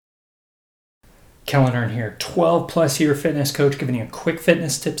Kellen Earn here, 12 plus year fitness coach, giving you quick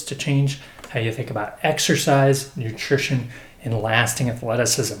fitness tips to change how you think about exercise, nutrition, and lasting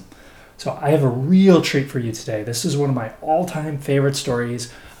athleticism. So I have a real treat for you today. This is one of my all-time favorite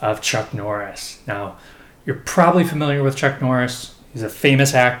stories of Chuck Norris. Now, you're probably familiar with Chuck Norris. He's a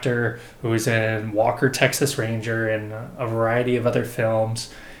famous actor who was in Walker, Texas Ranger, and a variety of other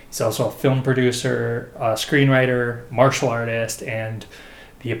films. He's also a film producer, a screenwriter, martial artist, and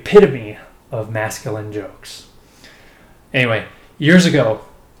the epitome of masculine jokes. Anyway, years ago,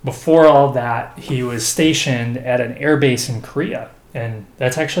 before all that, he was stationed at an air base in Korea, and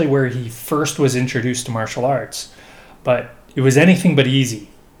that's actually where he first was introduced to martial arts. But it was anything but easy.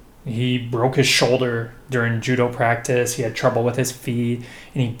 He broke his shoulder during judo practice, he had trouble with his feet,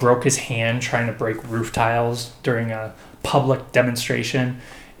 and he broke his hand trying to break roof tiles during a public demonstration,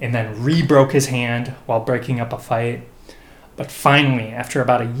 and then re-broke his hand while breaking up a fight. But finally, after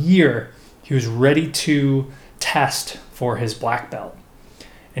about a year, he was ready to test for his black belt.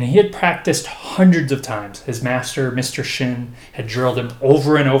 And he had practiced hundreds of times. His master, Mr. Shin, had drilled him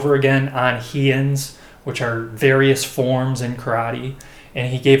over and over again on heians, which are various forms in karate.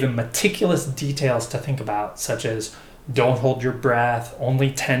 And he gave him meticulous details to think about, such as don't hold your breath,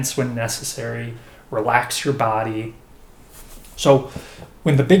 only tense when necessary, relax your body. So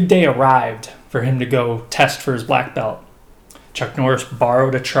when the big day arrived for him to go test for his black belt, Chuck Norris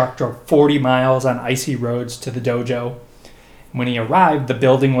borrowed a truck, drove 40 miles on icy roads to the dojo. When he arrived, the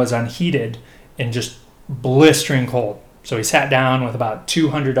building was unheated and just blistering cold. So he sat down with about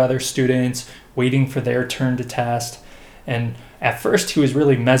 200 other students waiting for their turn to test. And at first he was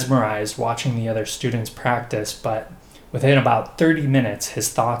really mesmerized watching the other students practice, but within about 30 minutes his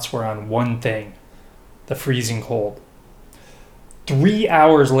thoughts were on one thing: the freezing cold. 3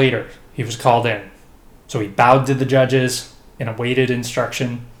 hours later he was called in. So he bowed to the judges and awaited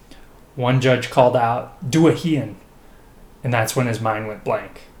instruction. One judge called out, "Do a heian." And that's when his mind went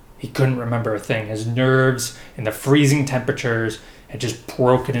blank. He couldn't remember a thing. His nerves and the freezing temperatures had just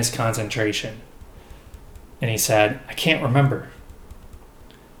broken his concentration. And he said, "I can't remember."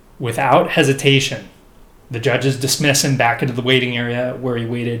 Without hesitation, the judges dismissed him back into the waiting area, where he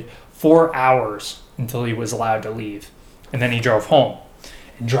waited 4 hours until he was allowed to leave. And then he drove home.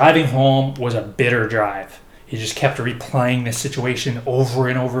 And driving home was a bitter drive. He just kept replaying this situation over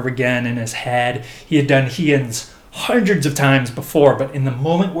and over again in his head. He had done heians hundreds of times before, but in the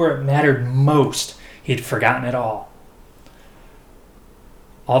moment where it mattered most, he'd forgotten it all.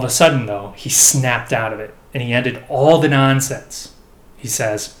 All of a sudden, though, he snapped out of it, and he ended all the nonsense. He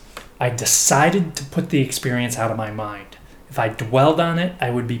says, "I decided to put the experience out of my mind. If I dwelled on it, I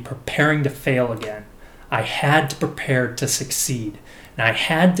would be preparing to fail again. I had to prepare to succeed, and I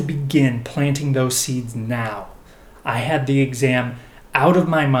had to begin planting those seeds now. I had the exam out of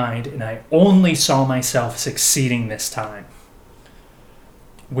my mind, and I only saw myself succeeding this time."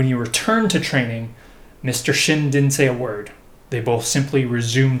 When he returned to training, Mr. Shin didn't say a word. They both simply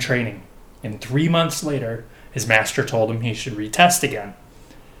resumed training. And 3 months later, his master told him he should retest again.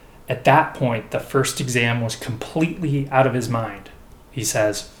 At that point, the first exam was completely out of his mind. He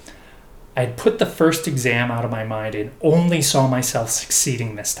says, "I had put the first exam out of my mind and only saw myself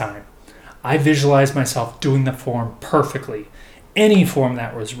succeeding this time. I visualized myself doing the form perfectly, any form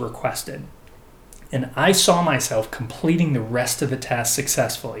that was requested. And I saw myself completing the rest of the test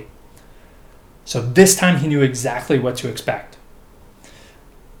successfully." So this time he knew exactly what to expect.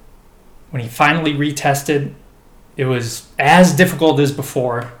 When he finally retested, it was as difficult as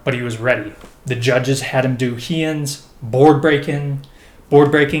before, but he was ready. The judges had him do heians, board breaking,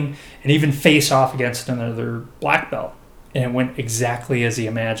 and even face off against another black belt. And it went exactly as he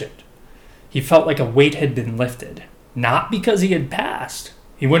imagined. He felt like a weight had been lifted, not because he had passed.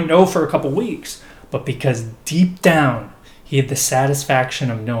 He wouldn't know for a couple weeks, but because deep down, he had the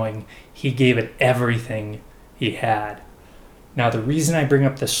satisfaction of knowing he gave it everything he had. Now, the reason I bring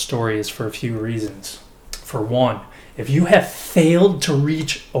up this story is for a few reasons. For one, if you have failed to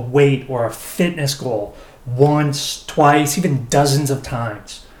reach a weight or a fitness goal once, twice, even dozens of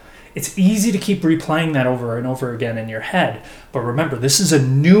times, it's easy to keep replaying that over and over again in your head. But remember, this is a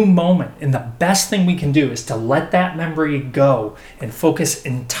new moment, and the best thing we can do is to let that memory go and focus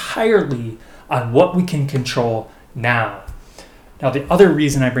entirely on what we can control now. Now, the other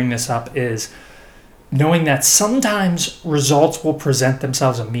reason I bring this up is knowing that sometimes results will present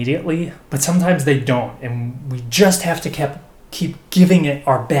themselves immediately, but sometimes they don't. And we just have to keep giving it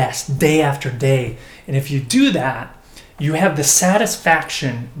our best day after day. And if you do that, you have the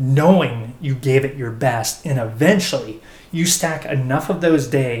satisfaction knowing you gave it your best. And eventually you stack enough of those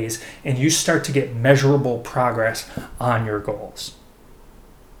days and you start to get measurable progress on your goals.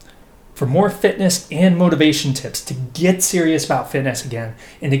 For more fitness and motivation tips to get serious about fitness again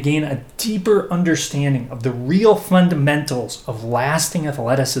and to gain a deeper understanding of the real fundamentals of lasting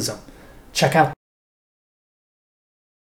athleticism, check out